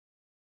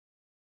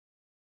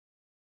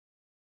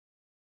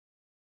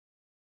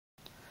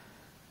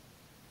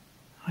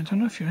I don't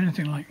know if you're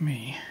anything like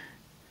me,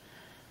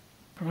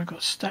 but I've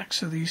got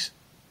stacks of these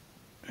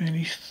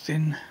really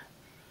thin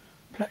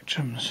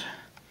plectrums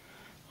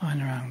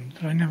lying around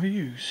that I never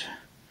use.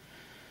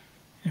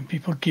 And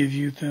people give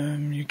you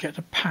them, you get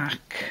a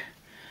pack,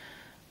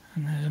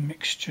 and there's a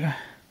mixture.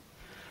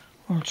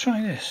 Well,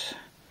 try this,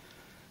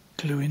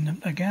 gluing them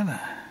together.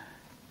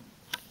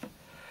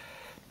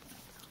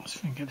 Let's see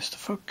if we can get this to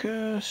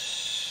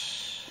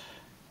focus.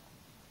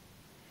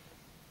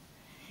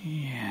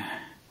 Yeah,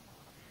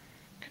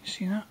 can you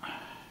see that?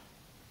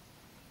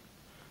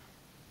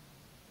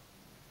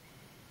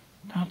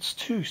 That's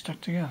two stuck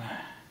together.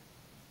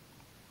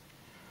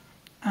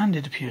 And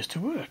it appears to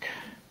work.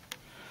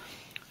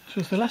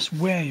 So the less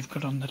wear you've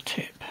got on the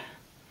tip,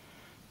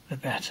 the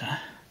better.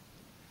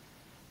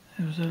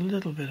 There was a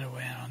little bit of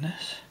wear on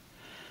this.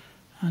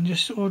 And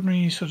just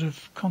ordinary sort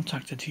of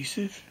contact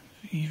adhesive,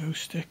 Evo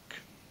stick,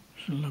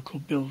 local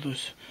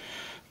builders,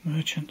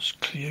 merchants,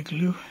 clear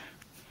glue.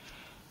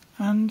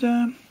 And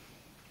I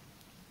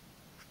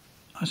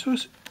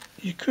suppose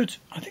you could,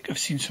 I think I've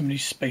seen somebody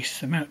space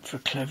them out for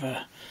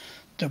clever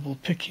double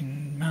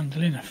picking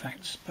mandolin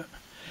effects, but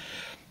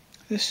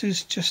this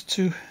is just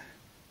to,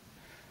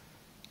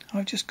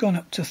 I've just gone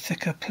up to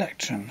thicker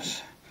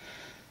plectrums,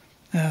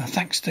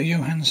 thanks to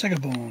Johann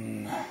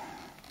Segerborn. I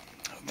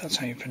hope that's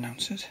how you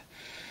pronounce it.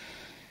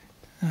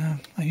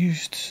 I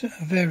used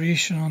a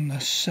variation on the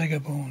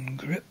Segerborn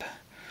grip,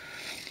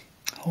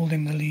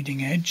 holding the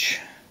leading edge,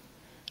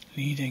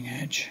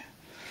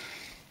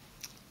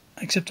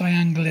 except I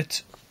angle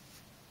it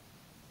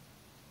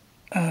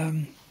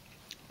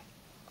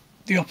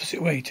the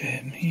opposite way to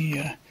him. He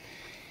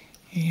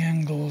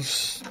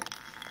angles,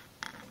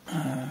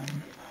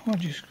 what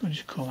do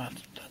you call that?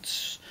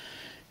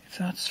 If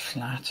that's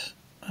flat,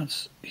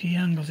 he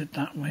angles it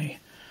that way,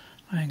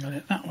 I angle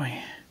it that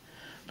way,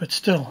 but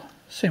still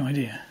same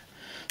idea.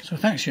 So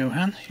thanks,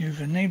 Johann,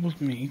 you've enabled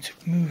me to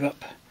move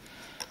up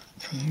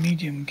from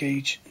medium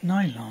gauge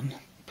nylon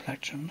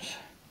plectrums,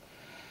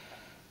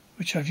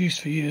 which I've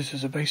used for years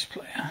as a bass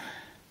player,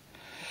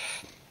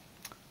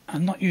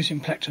 and not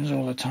using plectrums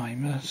all the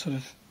time. Sort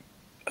of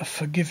a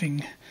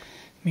forgiving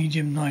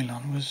medium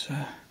nylon was,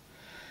 I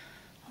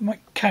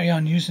might carry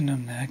on using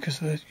them there,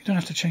 because you don't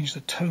have to change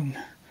the tone.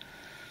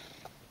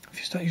 If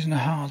you start using a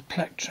hard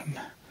plectrum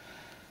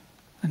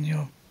and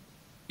you're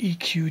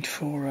EQ'd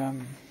for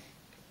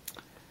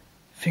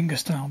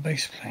fingerstyle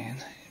bass playing,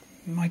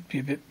 it might be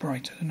a bit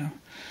bright, I don't know,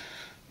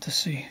 to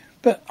see.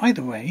 But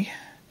either way,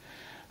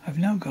 I've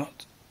now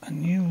got a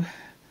new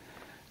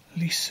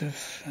lease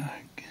of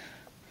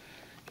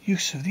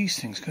use of these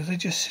things, because they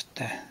just sit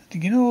there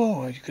thinking,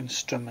 oh, you can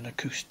strum an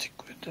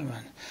acoustic with them,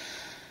 and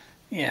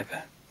yeah,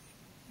 but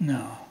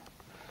no,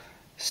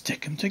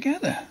 stick them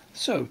together.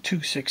 So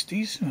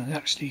 260s, well,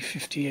 actually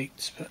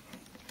 58s, but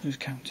who's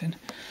counting?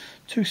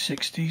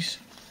 260s.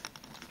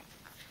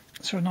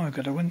 So now I've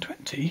got a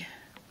 120,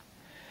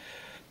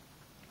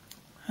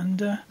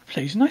 and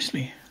plays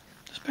nicely,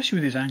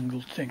 especially with this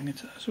angled thing.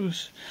 I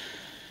suppose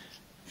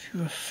if you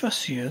were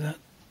fussier, that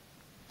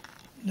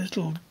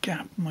little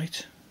gap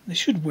they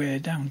should wear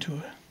down to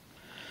her.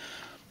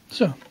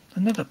 So,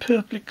 another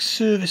Purplic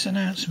service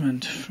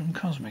announcement from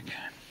Cosmic.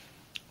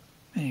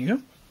 There you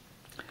go.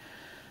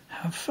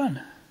 Have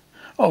fun.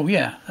 Oh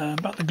yeah,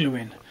 about the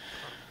gluing.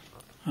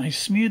 I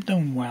smeared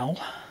them well,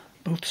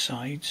 both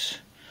sides,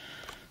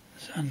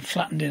 and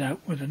flattened it out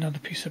with another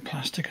piece of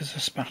plastic as a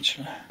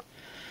spatula.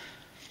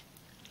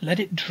 Let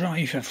it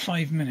dry for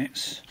 5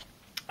 minutes,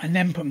 and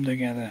then put them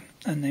together,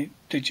 and they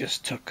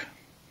just took.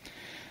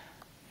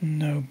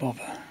 No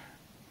bother.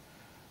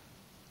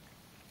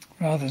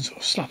 Rather than sort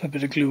of slap a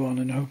bit of glue on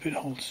and hope it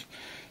holds.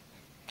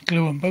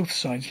 Glue on both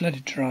sides, let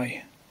it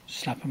dry,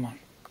 slap them on.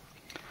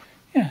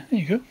 Yeah, there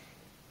you go.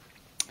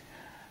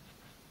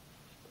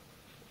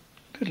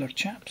 Good luck,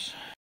 chaps.